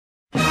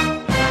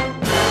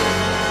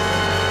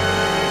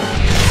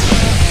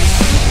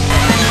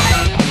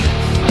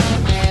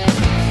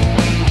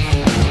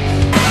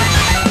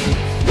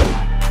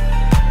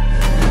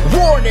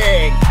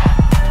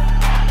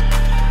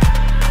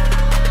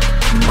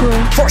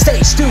scroll. 4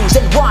 stage 2s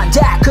in one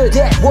deck, could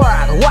it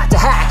work? What the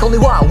heck, only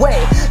one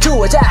way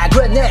to attack.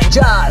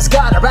 Greninja's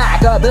got a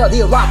back,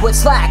 ability locked with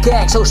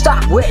Slaking, so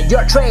stop with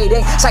your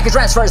trading. Psychic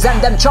transfers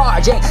and them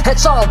charging,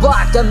 it's all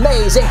blocked,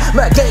 amazing.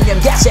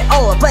 Meganium gets it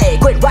all in play,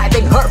 quit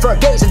wiping her for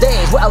days and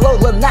days. With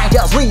Alolan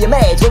Ninetales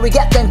reanimates, where we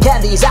get them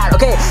candies out,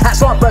 okay?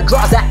 As Swampert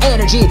draws that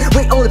energy,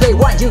 we only play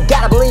one, you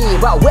gotta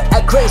believe. Well, with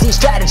a crazy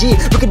strategy,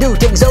 we can do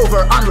things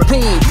over on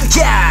repeat.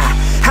 Yeah,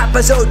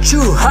 episode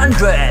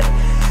 200.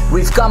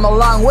 We've come a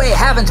long way,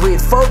 haven't we,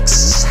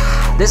 folks?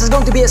 This is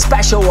going to be a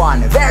special one.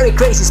 Very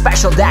crazy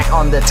special deck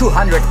on the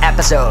 200th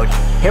episode.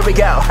 Here we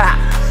go.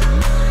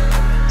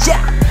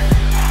 Yeah.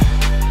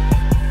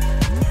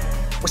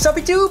 What's up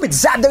YouTube,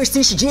 it's Zapdos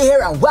TCG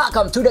here and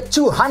welcome to the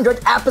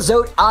 200th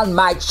episode on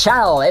my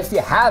channel. If you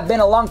have been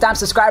a long time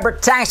subscriber,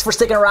 thanks for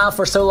sticking around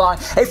for so long.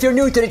 If you're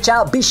new to the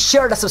channel, be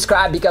sure to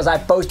subscribe because I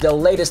post the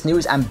latest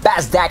news and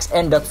best decks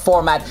in the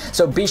format.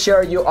 So be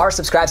sure you are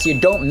subscribed so you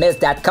don't miss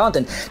that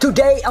content.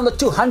 Today on the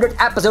 200th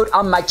episode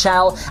on my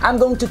channel, I'm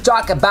going to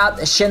talk about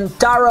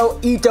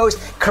Shintaro Ito's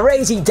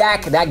crazy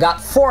deck that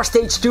got 4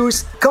 stage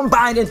 2s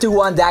combined into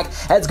one deck.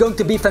 It's going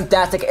to be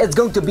fantastic, it's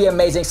going to be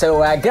amazing. So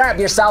grab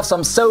yourself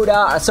some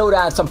soda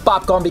and some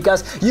popcorn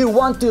because you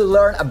want to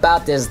learn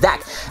about this deck.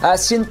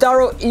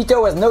 Shintaro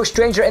Ito is no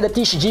stranger in the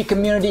TCG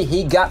community.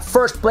 He got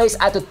first place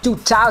at the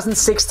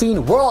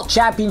 2016 World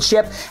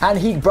Championship and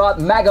he brought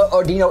Mega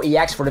Ordino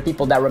EX for the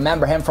people that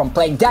remember him from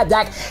playing that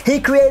deck. He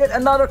created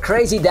another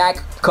crazy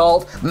deck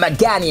called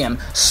Meganium,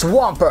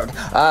 Swampert,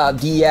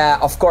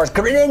 of course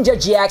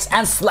Greninja-GX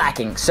and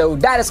Slaking. So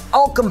that is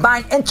all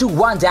combined into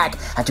one deck,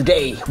 and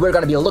today we're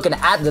gonna be looking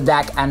at the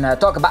deck and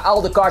talk about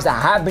all the cards that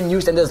have been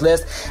used in this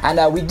list.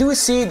 And we do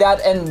see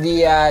that in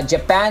the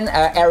Japan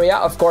area,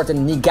 of course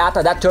in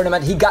Niigata, that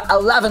tournament, he got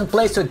 11th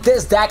place. So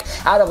this deck,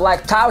 out of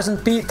like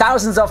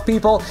thousands of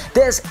people,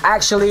 this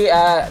actually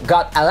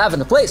got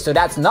 11th place. So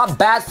that's not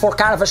bad for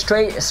kind of a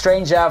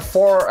strange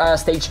 4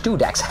 stage 2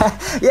 decks.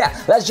 Yeah,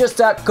 let's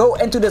just go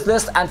into this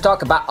list and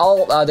talk about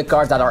all the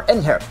cards that are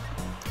in here.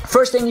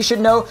 First thing you should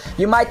know,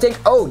 you might think,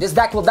 oh, this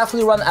deck will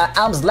definitely run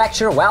Elm's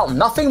Lecture. Well,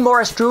 nothing more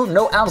is true,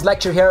 no Elm's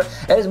Lecture here.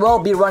 It will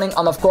be running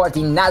on, of course, the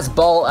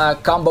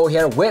Nazball combo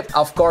here with,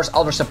 of course,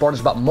 other supporters,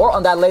 but more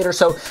on that later.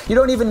 So you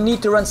don't even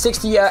need to run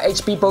 60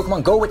 HP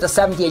Pokemon, go with the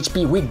 70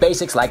 HP weak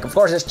basics, like, of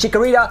course, there's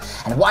Chikorita.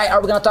 And why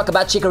are we going to talk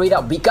about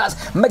Chikorita? Because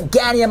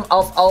Meganium,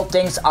 of all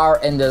things,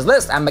 are in this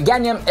list. And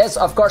Meganium is,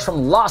 of course,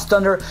 from Lost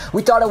Thunder.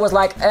 We thought it was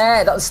like,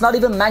 that's not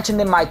even mentioned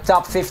in my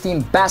top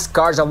 15 best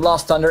cards of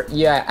Lost Thunder.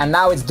 Yeah, and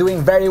now it's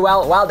doing very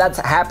well. Well, that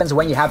happens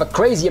when you have a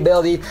crazy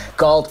ability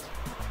called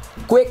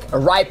Quick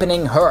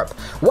Ripening Herb.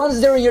 Once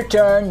during your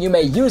turn, you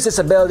may use this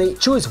ability,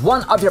 choose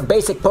one of your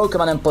basic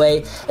Pokemon and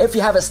play. If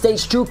you have a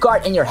stage 2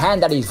 card in your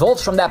hand that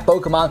evolves from that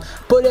Pokemon,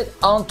 put it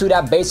onto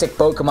that basic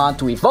Pokemon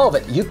to evolve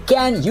it. You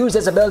can use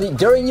this ability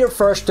during your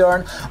first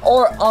turn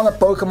or on a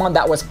Pokemon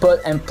that was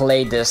put in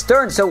play this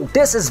turn. So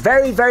this is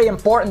very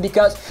important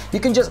because you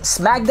can just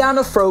smack down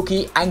a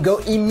Froakie and go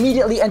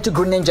immediately into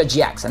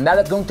Greninja-GX, and that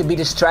is going to be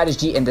the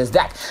strategy in this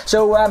deck.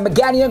 So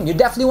Meganium, you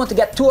definitely want to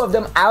get 2 of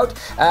them out.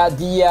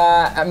 The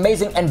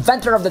amazing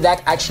inventor of the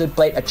deck actually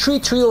played a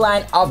 3-3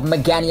 line of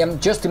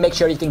Meganium just to make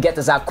sure you can get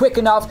this out quick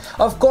enough.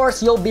 Of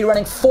course, you'll be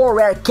running 4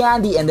 rare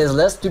candy in this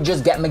list to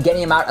just get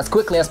Meganium out as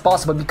quickly as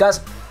possible, because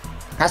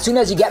as soon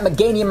as you get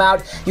Meganium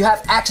out, you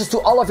have access to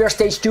all of your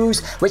stage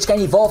 2s, which can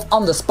evolve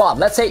on the spot.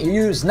 Let's say you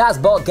use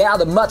Nazball, get out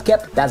the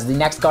Mudkip, that's the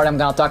next card I'm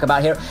gonna talk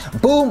about here.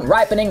 Boom,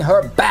 Ripening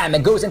Herb, bam,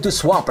 it goes into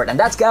Swampert, and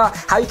that's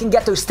how you can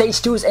get those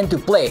stage 2s into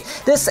play.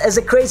 This is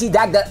a crazy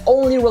deck that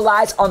only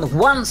relies on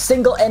one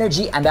single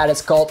energy, and that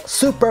is called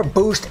Super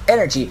Boost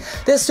Energy.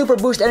 This Super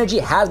Boost Energy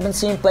has been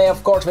seen play,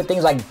 of course, with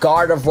things like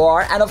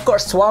Gardevoir, and of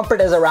course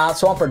Swampert is around.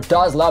 Swampert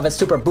does love its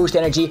Super Boost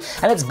Energy,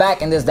 and it's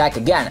back in this deck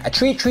again. A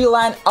 3-3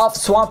 line of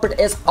Swampert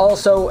is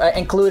also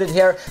included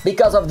here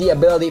because of the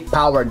ability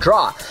Power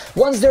Draw.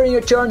 Once during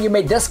your turn, you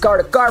may discard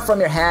a card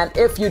from your hand.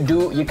 If you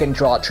do, you can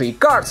draw 3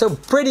 cards. So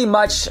pretty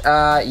much,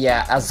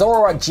 yeah, a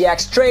Zoroark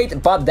GX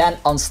trait, but then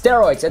on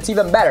steroids. It's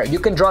even better. You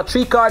can draw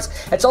 3 cards.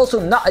 It's also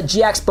not a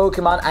GX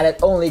Pokemon, and it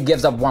only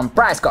gives up 1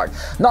 prize card.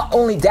 Not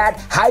only that,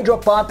 Hydro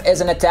Pump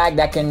is an attack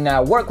that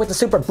can work with the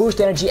Super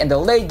Boost Energy in the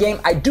late game.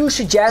 I do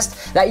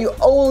suggest that you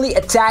only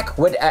attack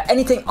with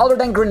anything other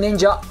than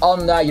Greninja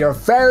on your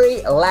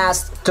very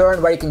last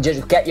turn, where you can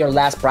just get your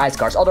last prize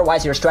cards.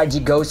 Otherwise, your strategy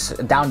goes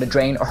down the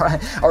drain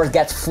or it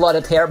gets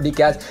flooded here,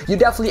 because you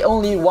definitely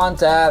only want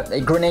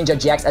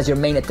Greninja-GX as your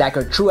main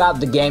attacker throughout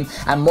the game,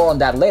 and more on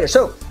that later.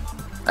 So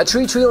A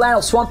 3-3 line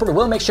of Swampert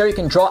will make sure you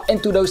can draw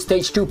into those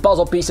stage 2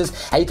 puzzle pieces,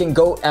 and you can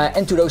go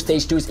into those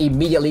stage 2s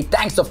immediately,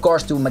 thanks of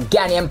course to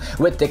Meganium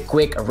with the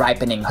quick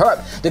ripening herb.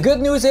 The good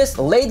news is,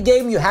 late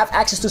game you have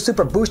access to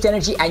super boost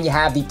energy and you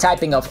have the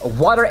typing of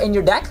water in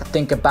your deck.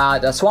 Think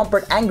about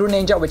Swampert and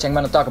Greninja, which I'm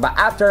going to talk about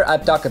after I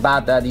talk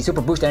about the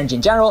super boost energy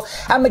in general.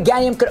 And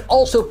Meganium could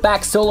also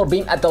pack Solar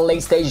Beam at the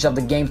late stages of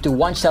the game to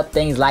one-shot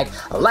things like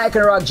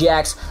Lycanroc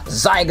GX,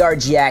 Zygarde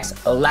GX,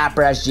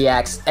 Lapras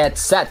GX,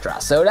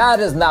 etc. So that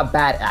is not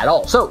bad at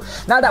all. So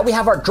now that we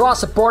have our draw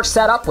support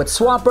set up with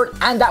Swampert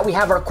and that we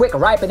have our quick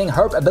ripening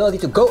herb ability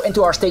to go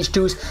into our stage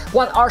 2s,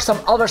 what are some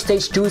other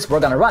stage 2s we're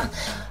gonna run?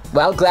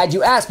 Well, glad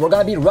you asked. We're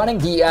going to be running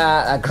the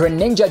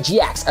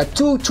Greninja-GX, a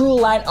 2-tool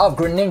line of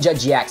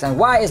Greninja-GX. And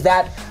why is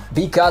that?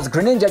 Because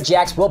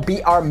Greninja-GX will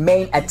be our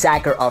main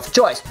attacker of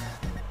choice.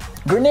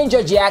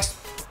 Greninja-GX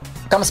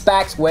comes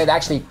back with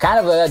actually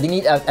kind of the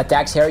neat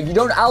attacks here. You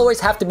don't always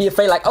have to be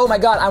afraid like, oh my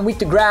god, I'm weak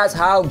to grass,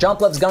 how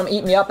Jumpluff's gonna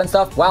eat me up and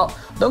stuff. Well,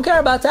 don't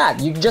care about that.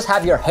 You just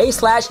have your Haze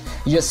Slash,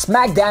 you just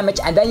smack damage,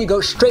 and then you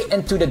go straight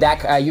into the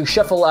deck. You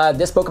shuffle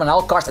this Pokemon,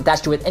 all cards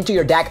attached to it, into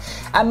your deck,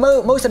 and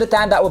most of the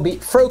time that will be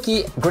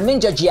Froakie,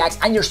 Greninja-GX,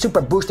 and your Super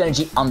Boost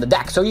energy on the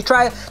deck. So you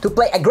try to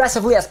play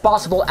aggressively as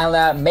possible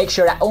and make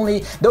sure that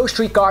only those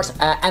 3 cards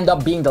end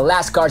up being the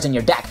last cards in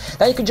your deck.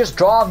 Then you can just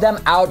draw them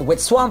out with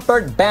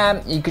Swampert,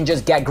 bam, you can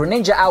just get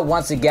Greninja out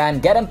once again,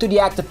 get him to the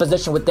active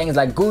position with things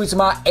like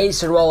Guzma,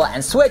 Acerola,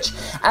 and Switch,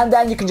 and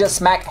then you can just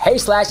smack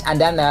Haze Slash,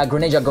 and then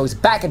Greninja goes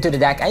back into the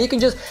deck, and you can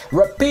just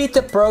repeat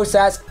the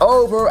process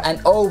over and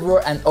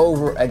over and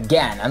over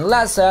again,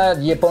 unless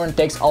the opponent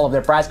takes all of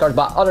their prize cards.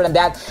 But other than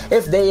that,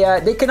 if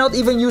they cannot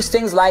even use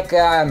things like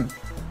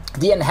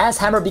the Enhanced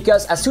Hammer,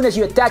 because as soon as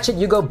you attach it,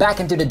 you go back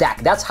into the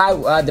deck. That's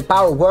how the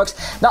power works.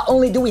 Not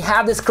only do we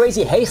have this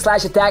crazy Haze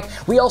Slash attack,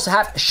 we also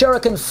have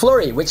Shuriken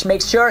Flurry, which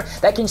makes sure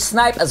that can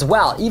snipe as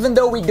well. Even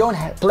though we don't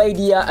play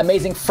the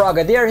amazing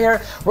Frogadier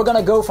here, we're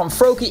gonna go from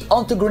Froakie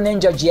onto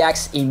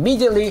Greninja-GX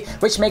immediately,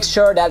 which makes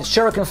sure that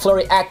Shuriken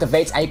Flurry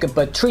activates and you can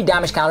put 3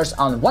 damage counters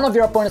on one of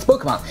your opponent's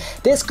Pokemon.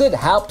 This could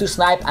help to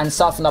snipe and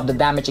soften up the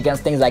damage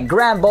against things like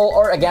Granbull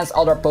or against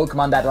other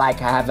Pokemon that like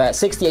have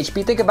 60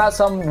 HP. Think about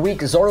some weak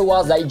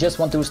Zoroarks that you just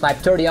want to snipe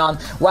 30 on,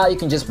 while you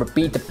can just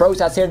repeat the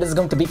process here. This is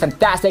going to be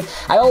fantastic.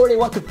 I already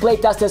want to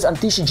playtest this on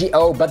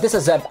TCGO, but this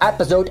is an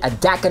episode, a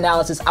deck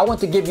analysis. I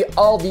want to give you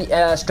all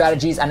the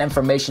strategies and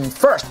information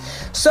first.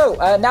 So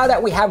now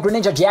that we have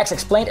Greninja-GX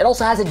explained, it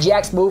also has a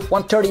GX move,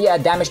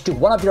 130 damage to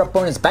one of your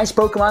opponent's bench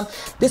Pokemon.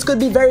 This could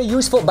be very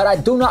useful, but I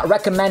do not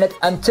recommend it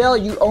until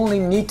you only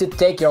need to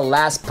take your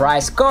last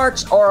prize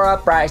cards or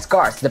prize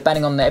cards,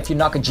 depending on if you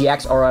knock a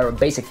GX or a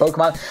basic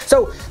Pokemon.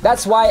 So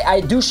that's why I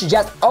do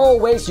suggest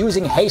always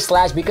using Haze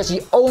Slash, because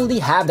you only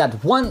have that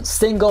one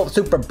single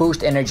Super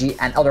Boost energy,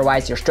 and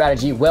otherwise your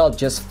strategy will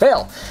just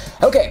fail.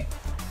 Okay.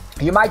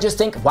 You might just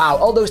think, wow,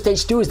 all those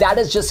stage 2s, that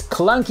is just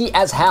clunky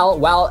as hell.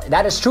 Well,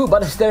 that is true,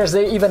 but there's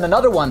even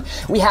another one.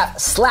 We have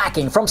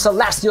Slaking from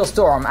Celestial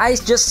Storm. I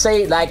just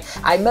say, like,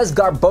 I miss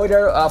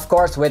Garbodor, of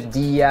course, with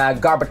the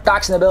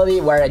Garbotoxin ability,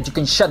 where you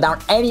can shut down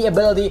any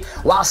ability,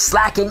 while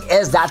Slaking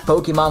is that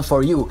Pokemon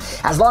for you.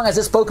 As long as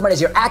this Pokemon is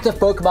your active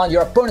Pokemon,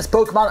 your opponent's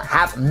Pokemon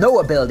have no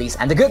abilities.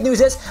 And the good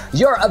news is,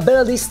 your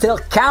abilities still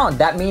count.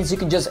 That means you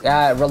can just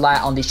rely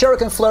on the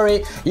Shuriken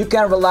Flurry, you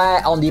can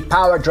rely on the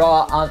Power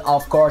Draw, and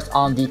of course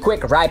on the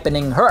Quick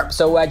Ripening Herb.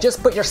 So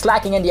just put your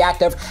Slaking in the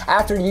active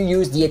after you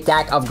use the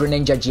attack of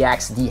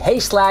Greninja-GX, the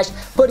Haze Slash,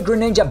 put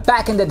Greninja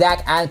back in the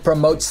deck and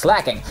promote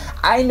Slaking.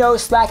 I know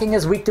Slaking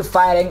is weak to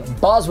fighting,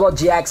 Boswell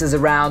GX is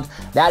around,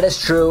 that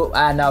is true,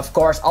 and of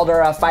course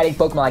other fighting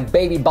Pokemon like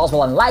Baby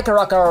Boswell and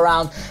Lycanroc are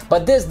around,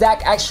 but this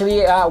deck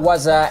actually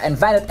was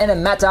invented in a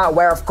meta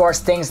where of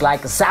course things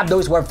like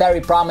Zapdos were very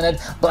prominent,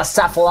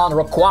 Blacephalon,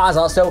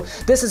 Rayquaza, so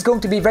this is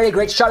going to be very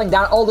great, shutting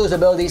down all those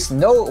abilities.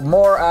 No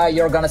more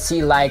you're gonna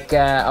see like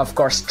of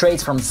course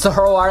traits from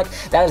Zoroark,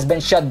 that has been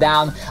shut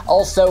down.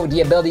 Also the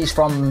abilities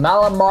from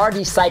Malamar,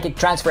 the Psychic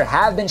Transfer,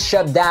 have been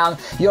shut down.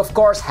 You of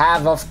course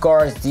have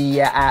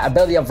the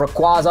ability of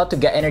Rayquaza to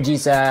get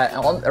energies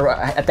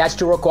attached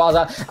to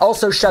Rayquaza,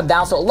 also shut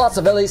down. So lots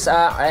of abilities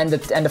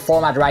in the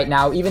format right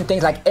now, even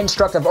things like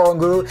Instruct of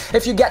Oranguru.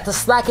 If you get the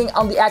Slaking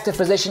on the active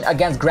position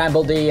against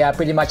Granbull, they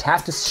pretty much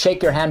have to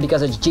shake your hand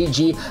because it's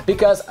GG,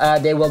 because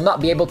they will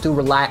not be able to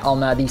rely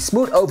on the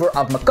Smooth Over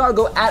of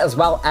Magcargo as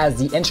well as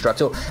the Instruct.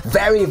 So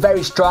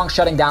very strong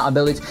shutting down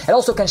abilities. It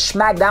also can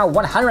smack down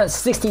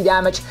 160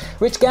 damage,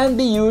 which can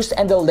be used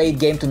in the late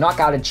game to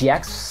knock out a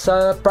GX.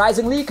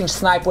 Surprisingly, you can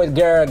snipe with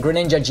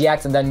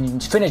Greninja-GX and then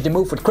finish the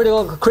move with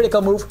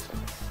critical move.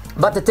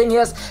 But the thing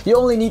is, you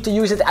only need to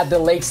use it at the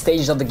late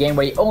stages of the game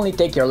where you only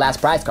take your last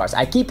prize cards.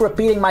 I keep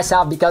repeating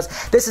myself because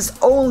this is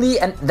only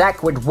a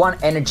deck with one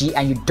energy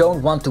and you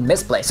don't want to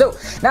misplay. So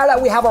now that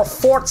we have our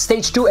fourth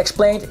stage 2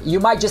 explained, you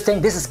might just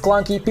think this is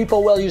clunky,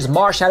 people will use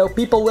Marshadow,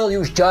 people will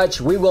use Judge,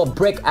 we will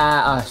brick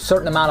a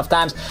certain amount of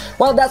times.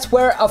 Well, that's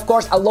where of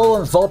course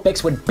Alolan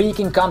Vulpix with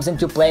Beacon comes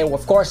into play.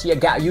 Of course you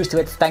got used to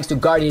it thanks to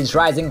Guardians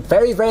Rising,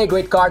 very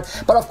great card.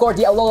 But of course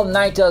the Alolan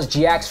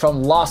Ninetales-GX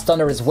from Lost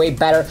Thunder is way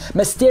better.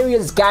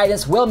 Mysterious Guidance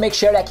will make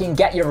sure that you can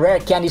get your rare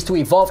candies to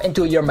evolve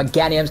into your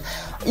Meganiums.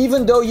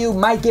 Even though you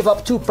might give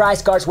up 2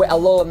 prize cards with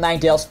Alolan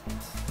Ninetales,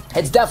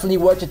 it's definitely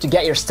worth it to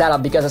get your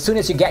setup, because as soon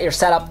as you get your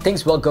setup,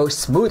 things will go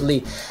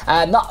smoothly.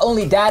 Not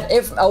only that,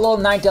 if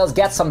Alolan Ninetales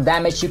gets some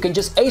damage, you can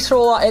just Ace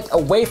Roll it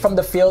away from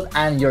the field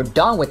and you're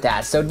done with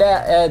that. So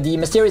the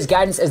Mysterious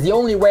Guidance is the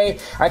only way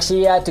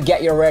actually to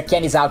get your rare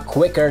candies out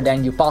quicker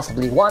than you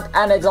possibly want,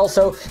 and it's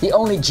also the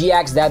only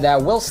GX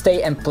that will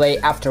stay and play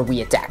after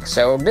we attack.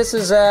 So this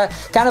is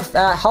kind of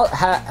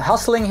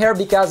hustling here,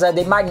 because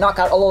they might knock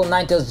out Alolan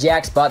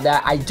Ninetales-GX, but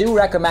I do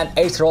recommend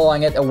Ace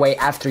Rolling it away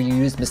after you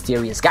use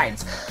Mysterious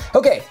Guidance.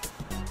 Okay,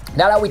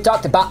 now that we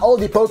talked about all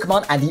the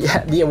Pokemon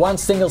and the one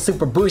single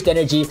Super Boost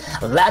energy,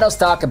 let us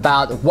talk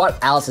about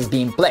what else is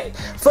being played.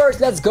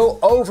 First, let's go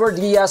over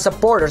the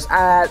supporters.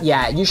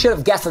 Yeah, you should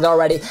have guessed it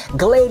already.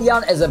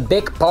 Gladion is a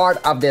big part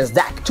of this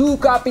deck. 2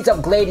 copies of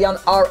Gladion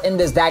are in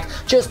this deck,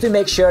 just to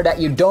make sure that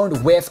you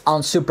don't whiff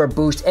on Super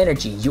Boost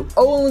energy. You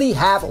only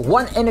have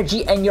 1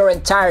 energy in your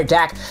entire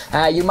deck.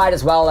 You might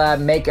as well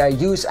make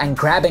use and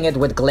grabbing it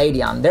with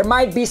Gladion. There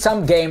might be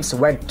some games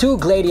where 2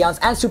 Gladions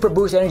and Super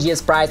Boost energy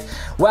is priced.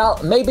 Well,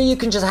 maybe you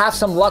can just have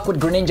some luck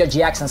with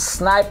Greninja-GX and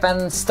snipe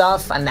and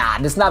stuff, and nah,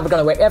 this is never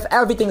gonna work. If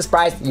everything's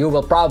priced, you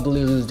will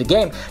probably lose the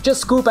game.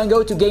 Just scoop and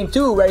go to game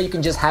 2, where you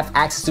can just have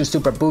access to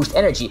Super Boost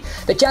energy.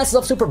 The chances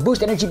of Super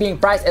Boost energy being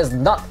priced is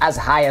not as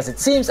high as it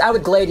seems, and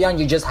with Gladion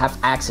you just have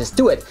access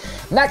to it.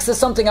 Next is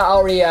something I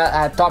already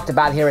talked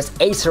about here, is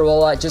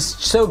Acerola. Just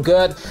so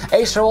good.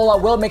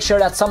 Acerola will make sure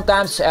that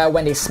sometimes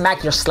when they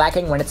smack your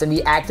Slaking, when it's in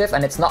the active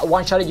and it's not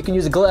one-shotted, you can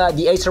use the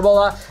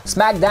Acerola,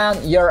 smack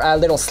down your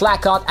little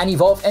Slakoth and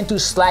evolve into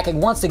Slaking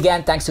once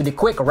again, thanks to the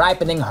quick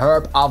ripening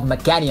herb of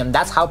Meganium.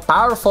 That's how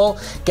powerful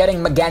getting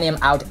Meganium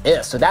out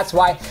is. So that's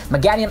why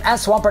Meganium and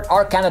Swampert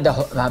are kind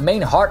of the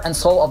main heart and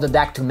soul of the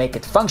deck to make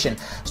it function.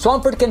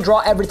 Swampert can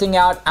draw everything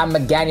out and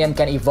Meganium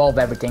can evolve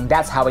everything.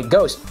 That's how it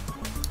goes.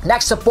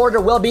 Next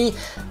supporter will be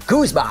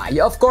Guzma.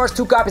 Of course,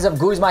 2 copies of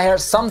Guzma here.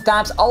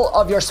 Sometimes all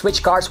of your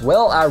switch cards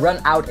will run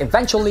out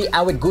eventually,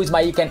 and with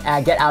Guzma you can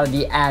get out of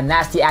the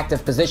nasty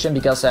active position,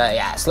 because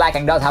yeah,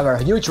 Slaking does have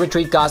a huge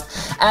retreat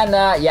cost, and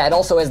yeah, it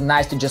also is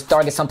nice to just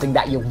target something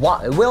that you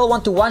will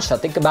want to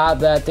one-shot. Think about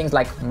things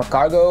like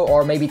Macargo,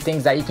 or maybe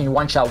things that you can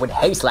one-shot with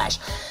Haze Slash.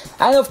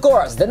 And of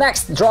course, the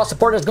next draw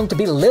supporter is going to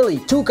be Lillie.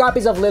 2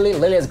 copies of Lillie.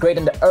 Lillie is great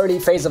in the early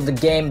phase of the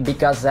game,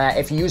 because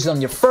if you use it on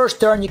your first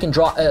turn, you can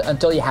draw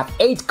until you have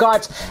 8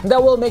 cards.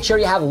 That will make sure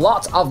you have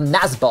lots of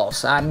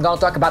Nazballs. I'm going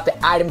to talk about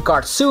the item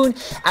card soon.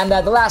 And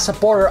the last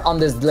supporter on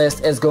this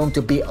list is going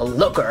to be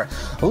Looker.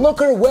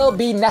 Looker will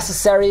be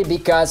necessary,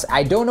 because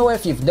I don't know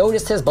if you've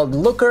noticed this, but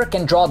Looker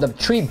can draw the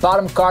 3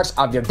 bottom cards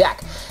of your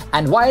deck.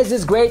 And why is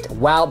this great?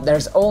 Well,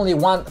 there's only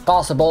one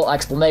possible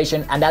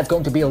explanation, and that's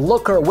going to be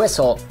Looker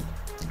Whistle.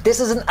 This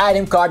is an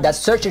item card that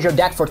searches your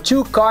deck for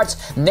 2 cards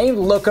named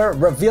Looker,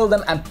 reveal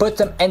them and put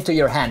them into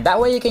your hand. That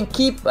way you can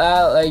keep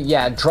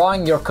yeah,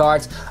 drawing your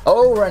cards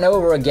over and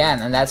over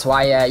again, and that's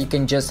why you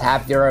can just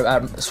have your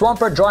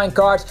Swampert drawing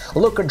cards,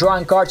 Looker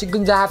drawing cards. You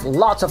can have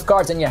lots of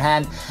cards in your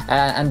hand,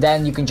 and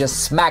then you can just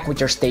smack with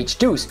your stage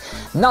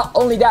 2s. Not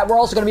only that, we're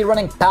also going to be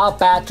running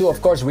Palpat to,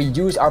 of course,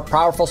 reuse our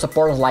powerful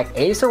supporters like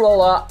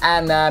Acerola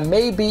and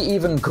maybe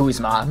even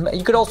Guzma.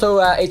 You could also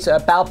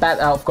Palpat,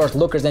 of course,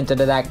 Lookers into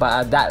the deck,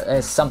 but that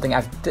is something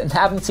I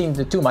haven't seen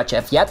too much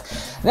of yet.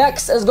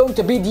 Next is going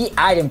to be the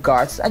item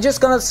cards. I'm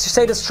just gonna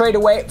say this straight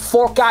away: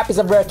 4 copies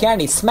of Rare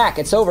Candy. Smack,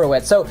 it's over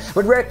with. So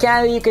with Rare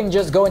Candy, you can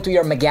just go into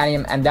your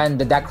Meganium and then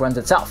the deck runs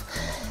itself.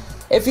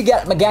 If you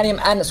get Meganium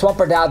and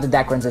Swampert out, the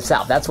deck runs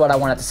itself. That's what I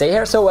wanted to say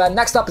here. So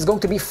next up is going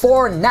to be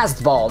 4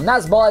 Nestball.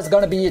 Nestball is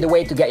going to be the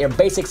way to get your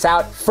basics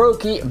out.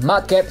 Froakie,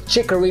 Mudkip,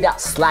 Chikorita,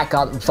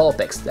 Slakoth,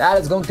 Vulpix. That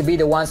is going to be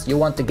the ones you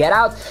want to get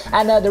out.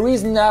 And the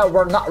reason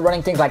we're not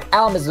running things like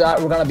Elm is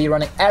we're going to be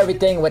running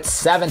everything with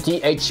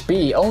 70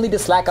 HP. Only the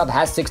Slakoth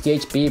has 60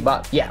 HP,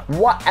 but yeah,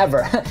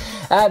 whatever.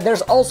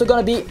 There's also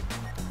going to be,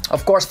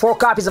 of course, 4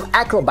 copies of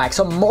Acrobike,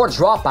 some more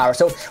draw power.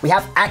 So we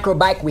have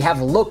Acrobike, we have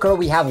Looker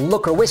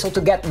Whistle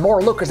to get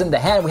more Lookers in the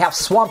hand, we have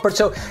Swampert,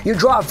 so you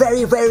draw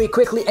very, very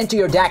quickly into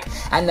your deck.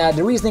 And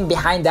the reasoning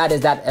behind that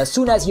is that as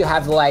soon as you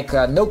have like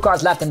no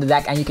cards left in the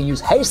deck and you can use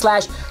Haze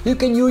Slash, you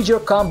can use your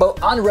combo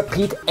on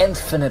repeat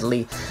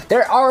infinitely.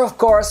 There are, of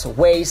course,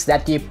 ways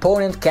that the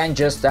opponent can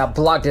just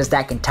block this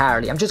deck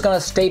entirely. I'm just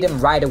gonna state them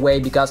right away,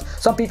 because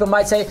some people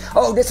might say,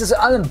 oh, this is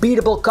an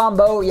unbeatable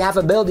combo, you have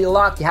ability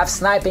lock, you have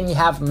sniping, you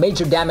have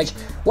major damage.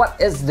 What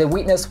is the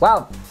weakness?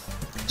 Well,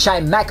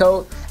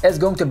 Chimecho is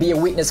going to be a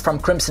weakness from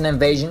Crimson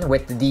Invasion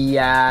with the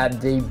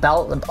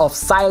Belt of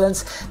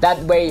Silence. That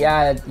way,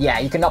 yeah,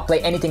 you cannot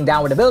play anything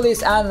down with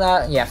abilities, and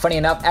yeah, funny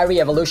enough,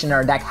 every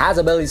evolutionary deck has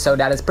abilities, so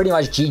that is pretty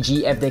much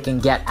GG if they can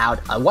get out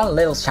one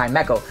little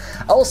Chimecho.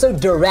 Also,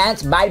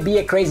 Durant might be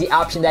a crazy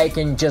option that you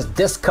can just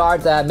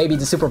discard maybe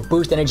the Super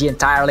Boost energy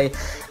entirely.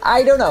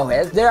 I don't know,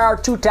 there are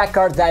 2 tech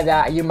cards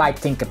that you might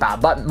think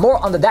about, but more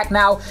on the deck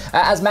now.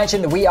 As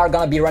mentioned, we are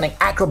going to be running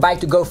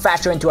Acrobike to go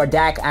faster into our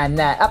deck, and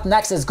up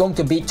next is going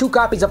to be 2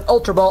 copies of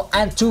Ultra Ball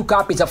and 2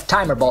 copies of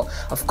Timer Ball.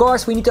 Of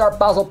course, we need our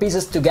puzzle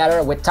pieces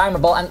together. With Timer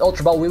Ball and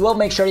Ultra Ball, we will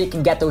make sure you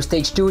can get those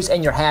stage 2s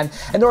in your hand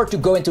in order to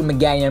go into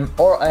Meganium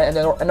or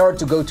in order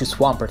to go to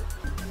Swampert.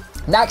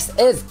 Next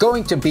is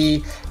going to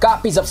be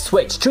copies of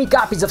Switch. 3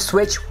 copies of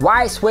Switch.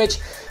 Why Switch?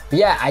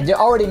 Yeah, I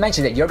already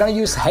mentioned it. You're gonna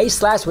use Haste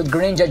Slash with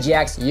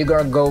Greninja-GX. You're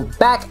gonna go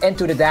back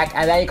into the deck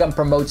and then you can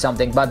promote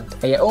something. But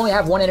you only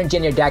have 1 energy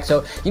in your deck,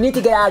 so you need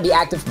to get out of the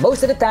active.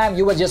 Most of the time,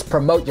 you will just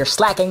promote your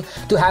Slaking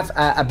to have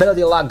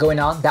ability lock going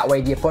on. That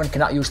way, the opponent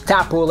cannot use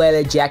Tapu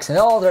Lele, GX, and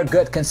all their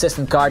good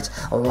consistent cards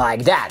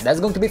like that. That's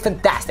going to be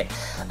fantastic.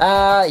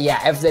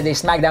 Yeah, if they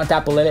smack down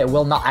Tapu Lele, it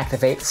will not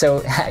activate.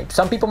 So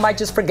some people might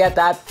just forget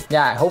that.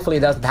 Yeah, hopefully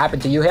it doesn't happen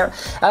to you here.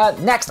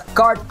 Next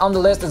card on the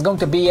list is going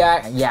to be,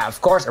 yeah,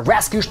 of course,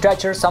 Rescue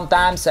Stretcher.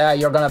 Sometimes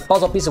you're gonna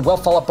puzzle piece will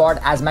fall apart.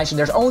 As mentioned,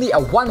 there's only a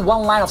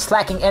 1/1 line of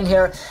Slaking in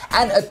here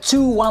and a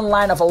 2/1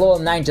 line of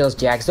Alolan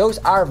Ninetales-GX. Those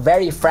are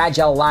very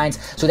fragile lines,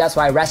 so that's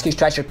why Rescue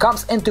Stretcher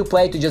comes into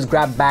play to just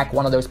grab back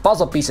one of those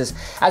puzzle pieces.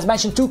 As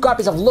mentioned, 2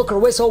 copies of Looker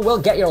Whistle will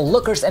get your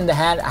Lookers in the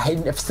hand.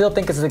 I still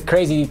think it's a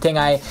crazy thing.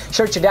 I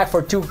searched your deck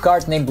for 2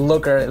 cards named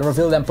Looker,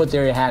 reveal them, put them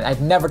in your hand. I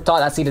never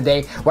thought I'd see the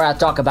day where I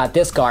talk about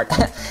this card.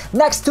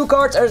 Next 2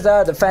 cards are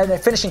the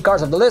finishing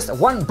cards of the list.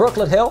 1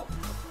 Brooklet Hill.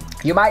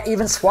 You might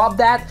even swap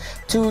that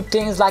to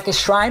things like a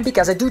Shrine,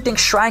 because I do think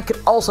Shrine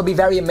could also be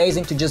very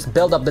amazing to just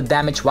build up the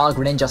damage while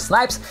Greninja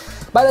snipes.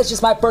 But that's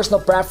just my personal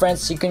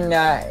preference. You can,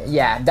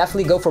 yeah,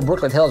 definitely go for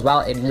Brooklet Hill as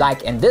well.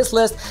 Like in this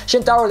list,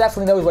 Shintaro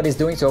definitely knows what he's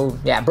doing, so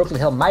yeah, Brooklet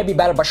Hill might be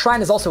better, but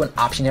Shrine is also an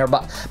option here.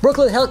 But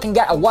Brooklet Hill can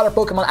get a water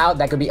Pokemon out.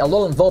 That could be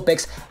Alolan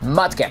Vulpix,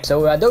 Mudkip.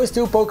 So those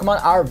 2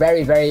 Pokemon are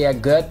very, very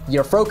good.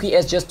 Your Froakie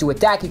is just to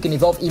attack. You can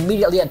evolve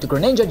immediately into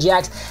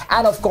Greninja-GX,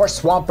 and of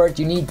course Swampert,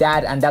 you need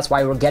that, and that's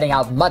why we're getting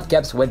out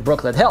Mudkips with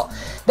Brooklet Hill.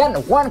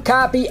 Then 1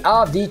 copy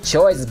of the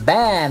Choice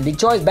Band. The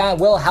Choice Band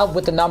will help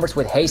with the numbers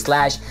with Haste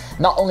Slash.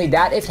 Not only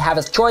that, if you have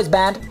a Choice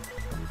Band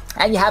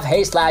and you have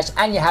Haste Slash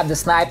and you have the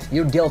Snipe,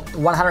 you deal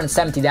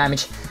 170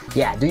 damage.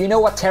 Yeah, do you know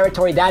what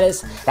territory that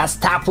is? That's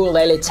Tapu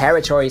Lele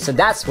territory, so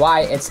that's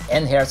why it's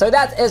in here. So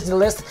that is the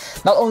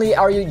list. Not only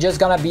are you just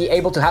gonna be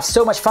able to have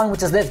so much fun with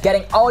this list,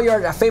 getting all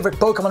your favorite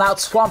Pokemon out,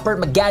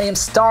 Swampert, Meganium,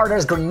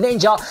 starters,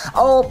 Greninja,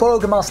 all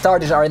Pokemon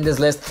starters are in this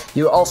list.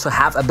 You also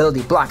have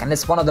ability block, and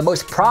it's one of the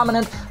most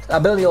prominent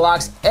ability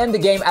locks in the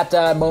game at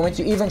the moment.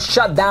 You even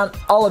shut down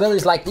all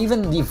abilities, like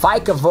even the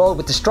Vikavolt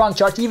with the strong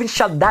charge, you even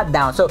shut that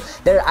down. So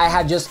there I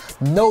have just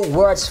no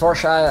words for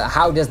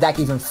how this deck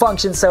even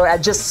functions. So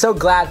I'm just so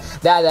glad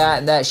that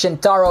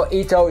Shintaro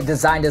Ito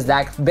designed this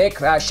deck. Big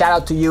shout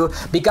out to you.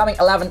 Becoming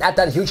 11th at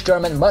that huge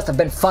tournament must have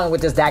been fun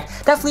with this deck.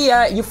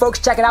 Definitely you folks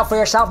check it out for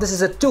yourself. This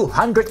is a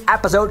 200th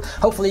episode.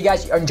 Hopefully you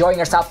guys are enjoying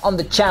yourself on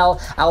the channel.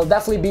 I'll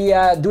definitely be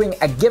doing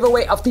a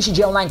giveaway of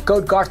TCG Online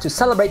code cards to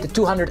celebrate the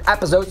 200th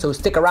episode, so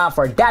stick around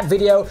for that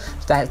video.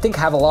 I think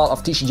I have a lot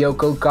of TCGO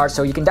code cards,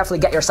 so you can definitely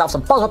get yourself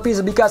some puzzle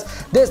pieces, because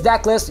this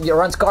deck list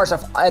runs cards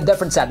of a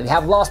different set. We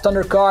have Lost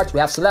Thunder cards,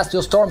 we have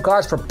Celestial Storm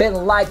cards,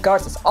 Forbidden Light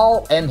cards. It's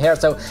all in here.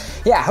 So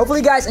yeah, hopefully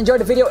you guys enjoyed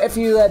the video. If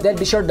you did,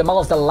 be sure to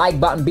demolish the like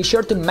button. Be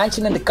sure to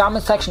mention in the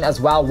comment section as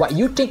well what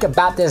you think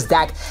about this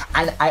deck.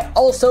 And I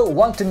also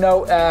want to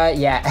know,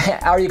 yeah,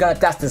 are you gonna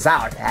test this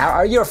out?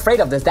 Are you afraid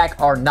of this deck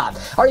or not?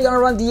 Are you gonna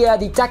run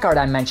the tech card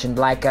I mentioned,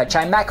 like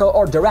Chimecho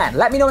or Duran?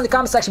 Let me know in the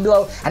comment section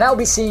below, and I'll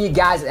be seeing you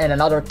guys in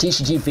another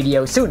TCG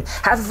video soon.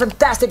 Have a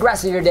fantastic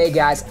rest of your day,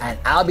 guys, and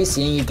I'll be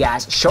seeing you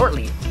guys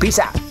shortly. Peace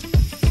out.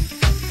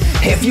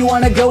 If you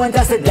wanna go and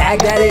test a deck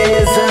that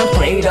isn't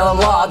played a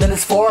lot in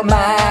this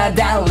format,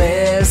 then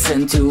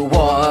listen to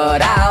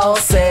what I'll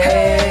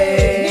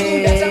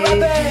say.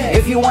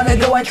 If you wanna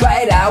go and try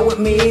it out with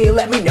me,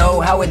 let me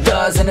know how it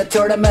does in a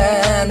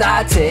tournament.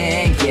 I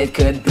think it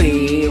could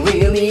be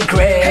really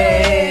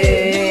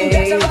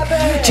great.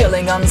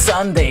 Chilling on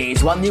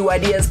Sundays while new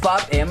ideas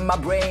pop in my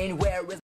brain.